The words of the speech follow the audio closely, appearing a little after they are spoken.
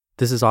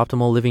This is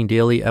Optimal Living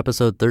Daily,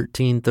 episode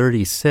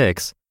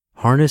 1336,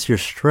 Harness Your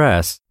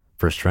Stress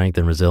for Strength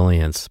and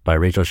Resilience by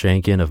Rachel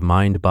Shanken of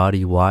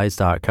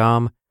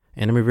MindBodyWise.com.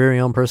 And I'm your very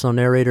own personal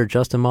narrator,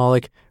 Justin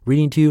Malik,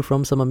 reading to you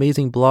from some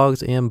amazing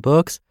blogs and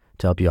books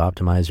to help you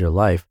optimize your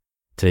life.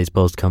 Today's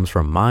post comes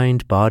from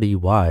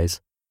MindBodyWise.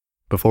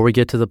 Before we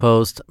get to the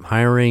post,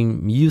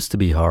 hiring used to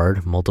be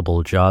hard,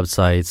 multiple job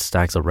sites,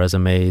 stacks of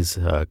resumes,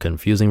 a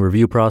confusing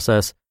review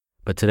process.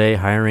 But today,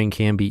 hiring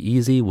can be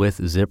easy with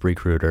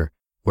ZipRecruiter,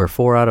 where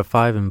 4 out of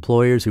 5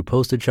 employers who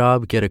post a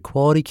job get a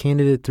quality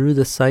candidate through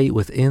the site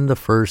within the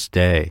first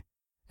day.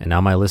 And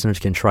now my listeners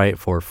can try it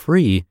for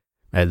free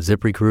at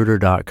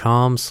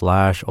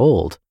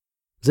ZipRecruiter.com/old.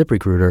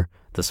 ZipRecruiter,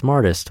 the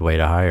smartest way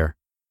to hire.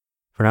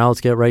 For now,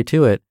 let's get right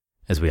to it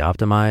as we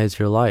optimize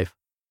your life.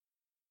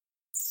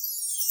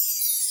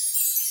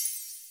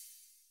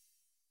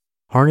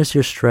 Harness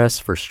Your Stress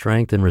for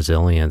Strength and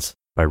Resilience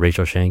by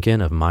Rachel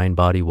Shanken of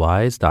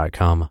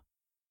MindBodyWise.com.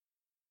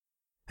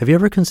 Have you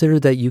ever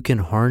considered that you can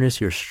harness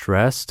your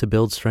stress to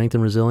build strength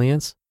and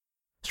resilience?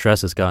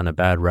 Stress has gotten a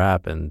bad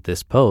rap, and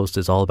this post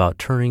is all about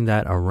turning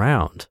that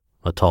around.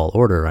 A tall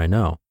order, I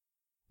know.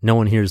 No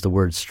one hears the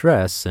word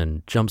stress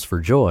and jumps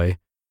for joy.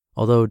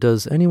 Although,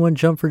 does anyone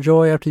jump for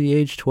joy after the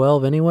age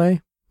 12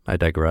 anyway? I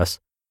digress.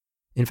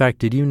 In fact,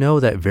 did you know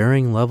that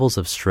varying levels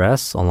of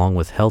stress, along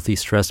with healthy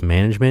stress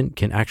management,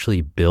 can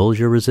actually build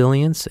your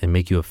resilience and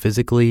make you a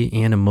physically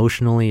and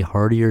emotionally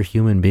hardier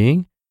human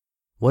being?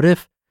 What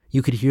if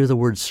you could hear the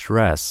word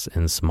stress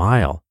and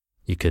smile?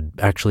 You could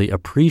actually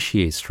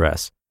appreciate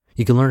stress.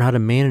 You can learn how to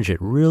manage it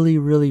really,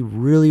 really,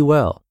 really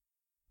well.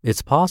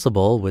 It's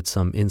possible, with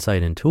some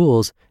insight and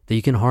tools, that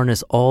you can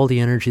harness all the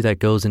energy that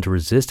goes into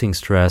resisting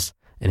stress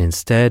and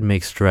instead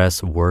make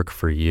stress work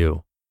for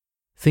you.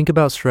 Think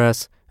about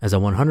stress as a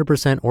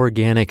 100%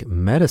 organic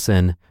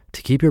medicine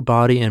to keep your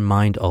body and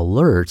mind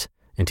alert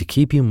and to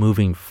keep you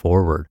moving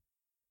forward.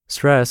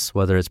 Stress,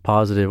 whether it's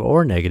positive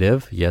or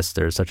negative, yes,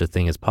 there's such a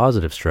thing as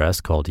positive stress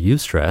called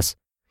eustress,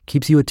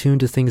 keeps you attuned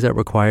to things that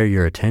require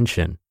your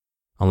attention,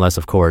 unless,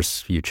 of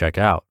course, you check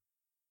out.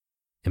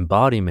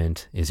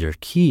 Embodiment is your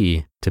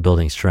key to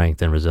building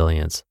strength and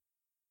resilience.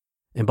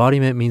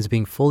 Embodiment means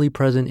being fully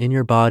present in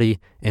your body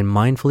and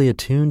mindfully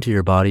attuned to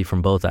your body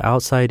from both the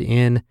outside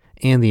in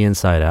and the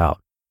inside out,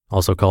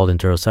 also called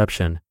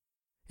interoception.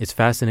 It's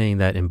fascinating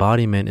that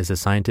embodiment is a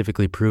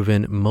scientifically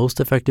proven, most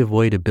effective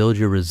way to build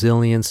your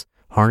resilience,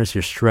 harness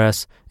your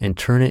stress, and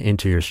turn it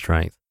into your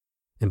strength.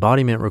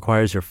 Embodiment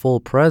requires your full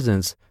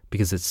presence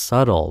because it's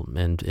subtle,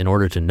 and in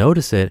order to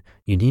notice it,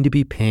 you need to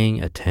be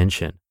paying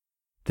attention.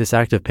 This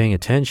act of paying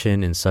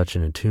attention in such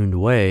an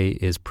attuned way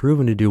is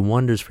proven to do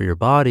wonders for your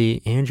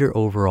body and your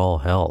overall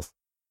health.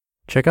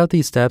 Check out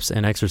these steps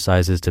and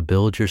exercises to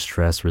build your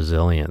stress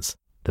resilience.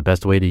 The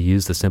best way to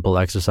use the simple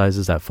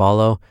exercises that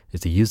follow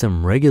is to use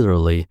them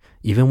regularly,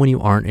 even when you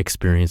aren't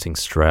experiencing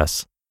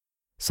stress.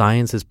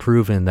 Science has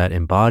proven that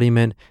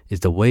embodiment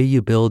is the way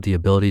you build the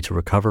ability to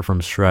recover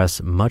from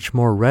stress much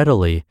more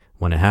readily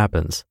when it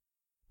happens.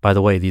 By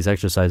the way, these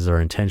exercises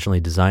are intentionally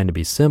designed to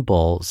be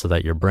simple so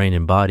that your brain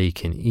and body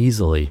can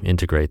easily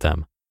integrate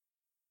them.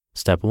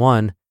 Step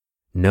 1,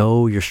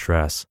 know your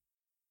stress.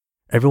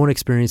 Everyone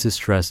experiences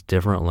stress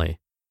differently.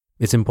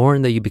 It's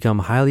important that you become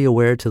highly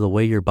aware to the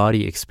way your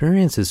body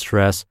experiences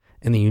stress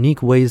and the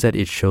unique ways that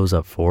it shows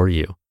up for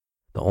you.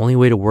 The only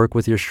way to work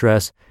with your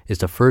stress is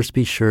to first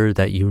be sure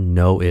that you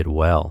know it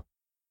well.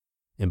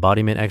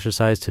 Embodiment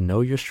exercise to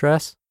know your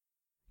stress?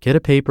 Get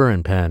a paper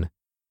and pen.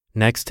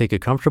 Next, take a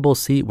comfortable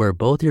seat where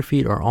both your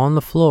feet are on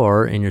the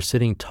floor and you're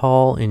sitting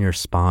tall in your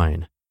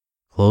spine.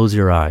 Close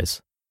your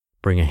eyes.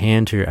 Bring a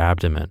hand to your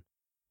abdomen.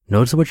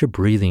 Notice what your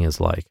breathing is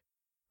like.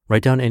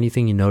 Write down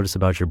anything you notice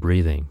about your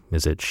breathing.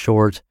 Is it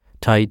short,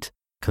 tight,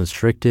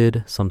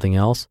 constricted, something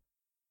else?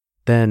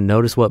 Then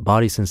notice what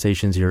body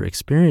sensations you're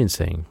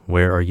experiencing.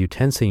 Where are you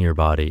tensing your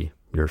body?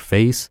 Your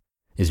face?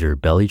 Is your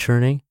belly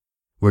churning?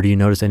 Where do you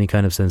notice any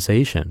kind of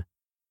sensation?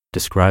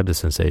 Describe the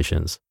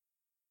sensations.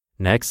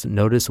 Next,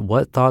 notice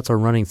what thoughts are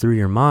running through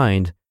your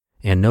mind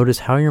and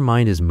notice how your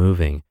mind is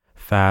moving.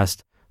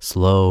 Fast,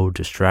 slow,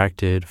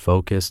 distracted,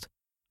 focused.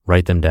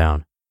 Write them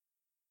down.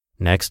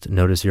 Next,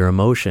 notice your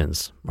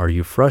emotions. Are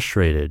you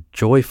frustrated,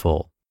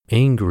 joyful,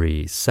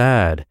 angry,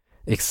 sad,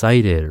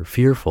 excited, or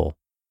fearful?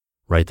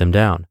 Write them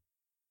down.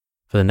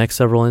 For the next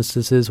several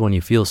instances when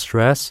you feel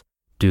stress,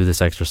 do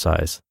this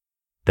exercise.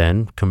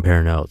 Then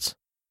compare notes.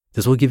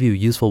 This will give you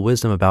useful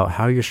wisdom about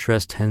how your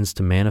stress tends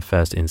to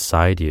manifest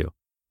inside you.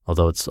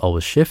 Although it's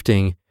always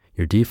shifting,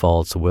 your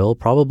defaults will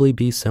probably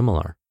be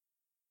similar.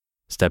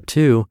 Step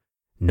 2,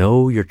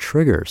 know your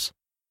triggers.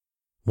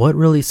 What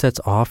really sets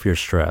off your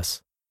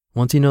stress?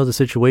 Once you know the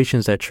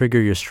situations that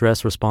trigger your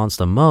stress response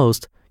the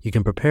most, you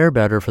can prepare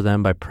better for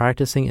them by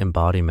practicing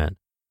embodiment.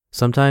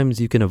 Sometimes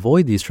you can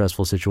avoid these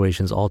stressful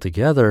situations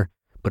altogether,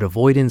 but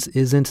avoidance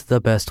isn't the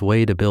best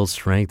way to build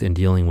strength in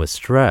dealing with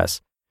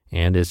stress,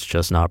 and it's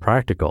just not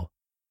practical.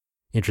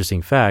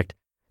 Interesting fact,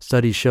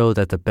 studies show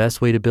that the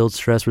best way to build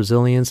stress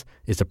resilience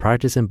is to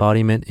practice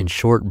embodiment in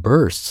short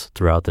bursts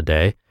throughout the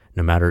day,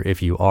 no matter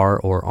if you are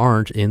or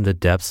aren't in the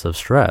depths of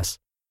stress.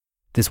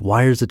 This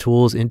wires the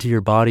tools into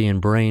your body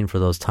and brain for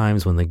those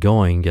times when the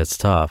going gets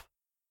tough.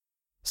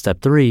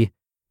 Step 3,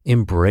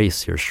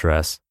 embrace your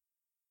stress.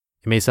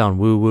 It may sound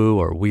woo-woo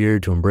or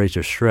weird to embrace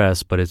your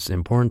stress, but it's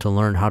important to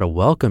learn how to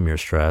welcome your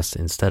stress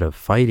instead of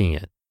fighting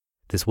it.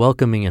 This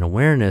welcoming and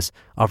awareness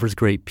offers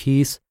great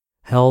peace,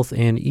 health,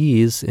 and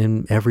ease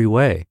in every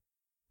way.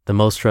 The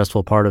most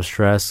stressful part of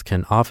stress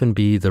can often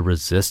be the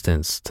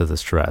resistance to the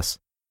stress.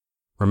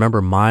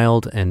 Remember,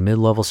 mild and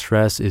mid-level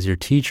stress is your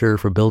teacher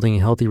for building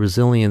healthy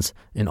resilience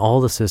in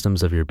all the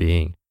systems of your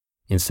being.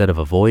 Instead of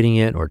avoiding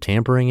it or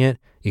tampering it,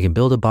 you can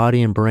build a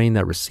body and brain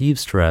that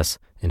receives stress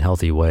in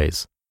healthy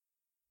ways.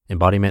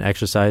 Embodiment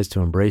exercise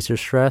to embrace your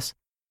stress.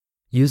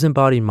 Use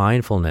embodied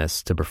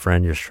mindfulness to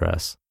befriend your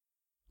stress.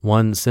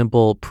 One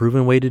simple,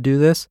 proven way to do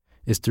this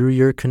is through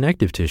your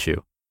connective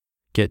tissue.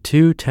 Get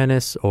 2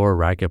 tennis or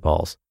racket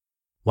balls.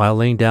 While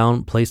laying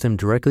down, place them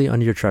directly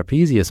under your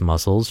trapezius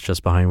muscles,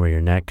 just behind where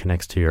your neck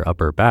connects to your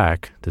upper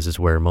back. This is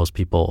where most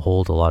people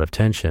hold a lot of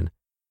tension.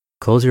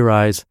 Close your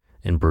eyes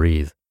and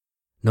breathe.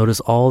 Notice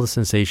all the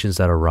sensations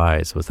that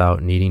arise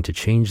without needing to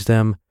change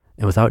them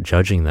and without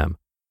judging them.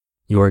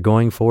 You are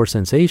going for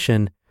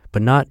sensation,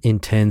 but not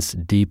intense,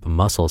 deep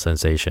muscle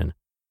sensation.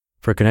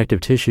 For connective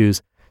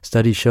tissues,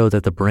 studies show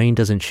that the brain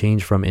doesn't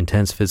change from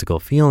intense physical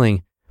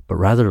feeling, but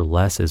rather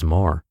less is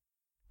more.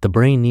 The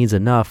brain needs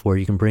enough where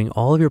you can bring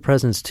all of your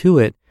presence to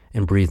it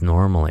and breathe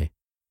normally.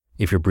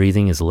 If your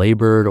breathing is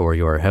labored or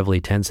you are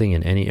heavily tensing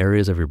in any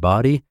areas of your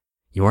body,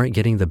 you aren't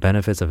getting the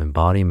benefits of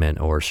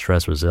embodiment or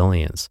stress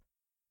resilience.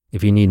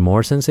 If you need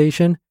more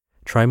sensation,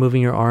 try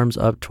moving your arms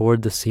up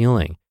toward the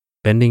ceiling,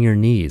 bending your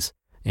knees,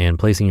 and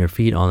placing your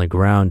feet on the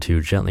ground to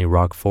gently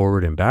rock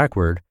forward and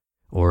backward,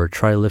 or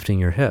try lifting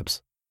your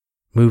hips.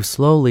 Move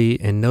slowly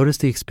and notice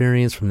the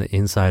experience from the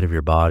inside of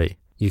your body.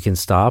 You can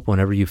stop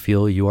whenever you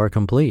feel you are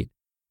complete.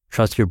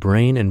 Trust your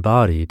brain and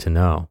body to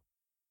know.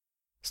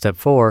 Step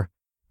 4,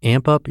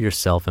 amp up your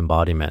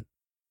self-embodiment.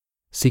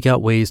 Seek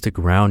out ways to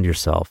ground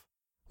yourself.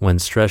 When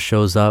stress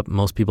shows up,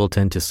 most people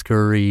tend to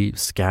scurry,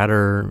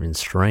 scatter, and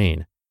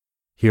strain.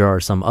 Here are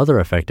some other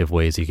effective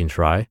ways you can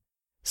try.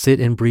 Sit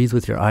and breathe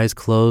with your eyes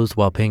closed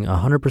while paying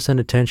 100%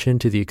 attention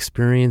to the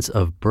experience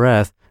of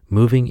breath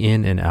moving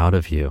in and out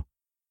of you.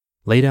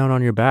 Lay down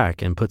on your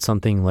back and put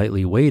something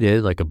lightly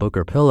weighted, like a book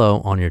or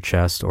pillow, on your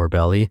chest or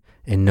belly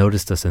and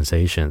notice the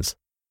sensations.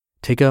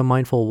 Take a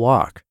mindful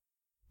walk.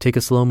 Take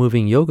a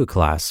slow-moving yoga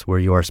class where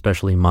you are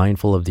especially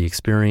mindful of the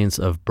experience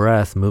of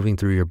breath moving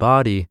through your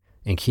body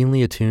and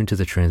keenly attuned to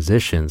the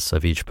transitions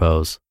of each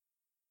pose.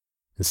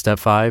 And step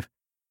 5,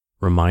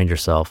 remind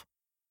yourself.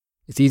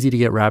 It's easy to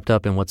get wrapped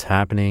up in what's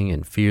happening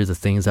and fear the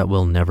things that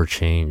will never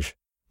change.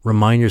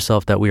 Remind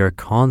yourself that we are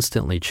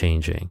constantly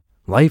changing.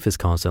 Life is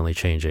constantly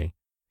changing.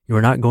 You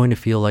are not going to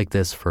feel like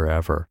this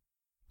forever.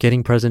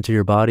 Getting present to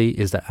your body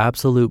is the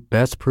absolute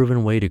best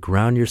proven way to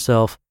ground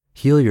yourself,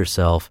 heal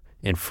yourself,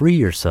 and free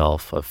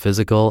yourself of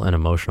physical and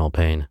emotional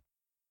pain.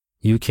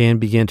 You can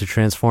begin to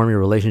transform your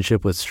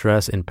relationship with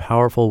stress in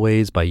powerful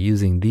ways by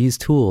using these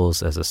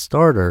tools as a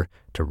starter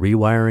to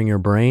rewiring your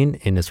brain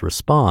in its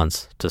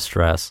response to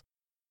stress.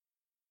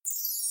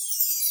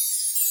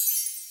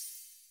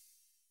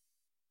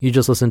 You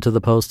just listened to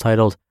the post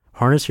titled,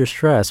 Harness Your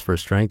Stress for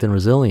Strength and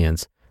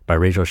Resilience by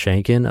Rachel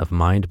Shanken of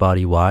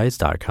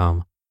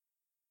MindBodyWise.com.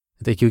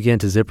 Thank you again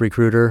to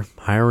ZipRecruiter.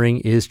 Hiring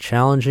is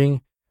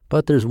challenging,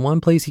 but there's one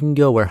place you can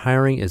go where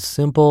hiring is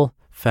simple,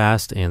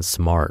 fast, and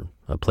smart.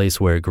 A place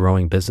where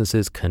growing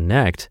businesses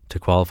connect to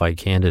qualified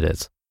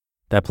candidates.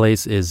 That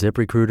place is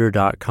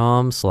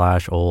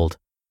ZipRecruiter.com/old.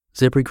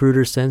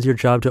 ZipRecruiter sends your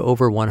job to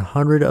over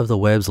 100 of the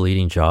web's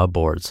leading job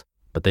boards.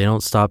 But they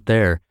don't stop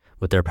there.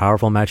 With their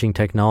powerful matching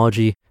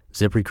technology,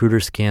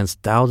 ZipRecruiter scans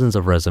thousands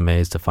of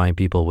resumes to find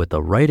people with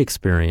the right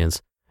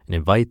experience and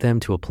invite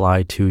them to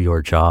apply to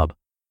your job.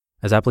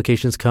 As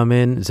applications come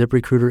in,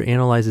 ZipRecruiter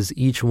analyzes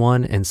each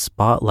one and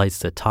spotlights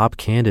the top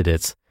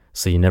candidates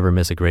so you never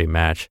miss a great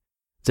match.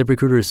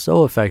 ZipRecruiter is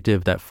so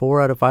effective that 4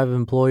 out of 5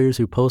 employers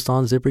who post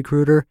on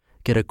ZipRecruiter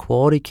get a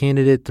quality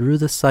candidate through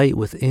the site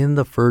within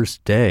the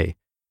first day.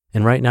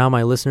 And right now,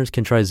 my listeners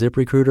can try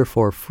ZipRecruiter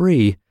for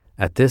free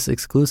at this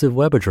exclusive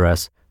web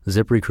address,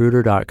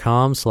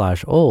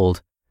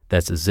 ZipRecruiter.com/old.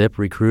 That's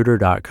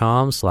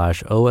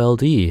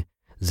ZipRecruiter.com/OLD.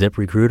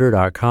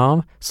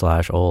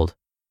 ZipRecruiter.com/old.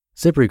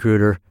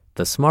 ZipRecruiter,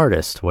 the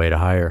smartest way to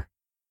hire.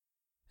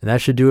 And that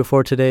should do it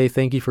for today.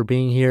 Thank you for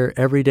being here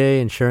every day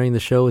and sharing the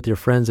show with your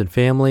friends and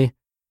family.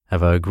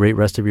 Have a great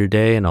rest of your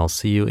day, and I'll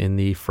see you in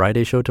the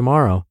Friday show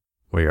tomorrow,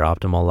 where your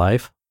optimal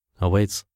life awaits.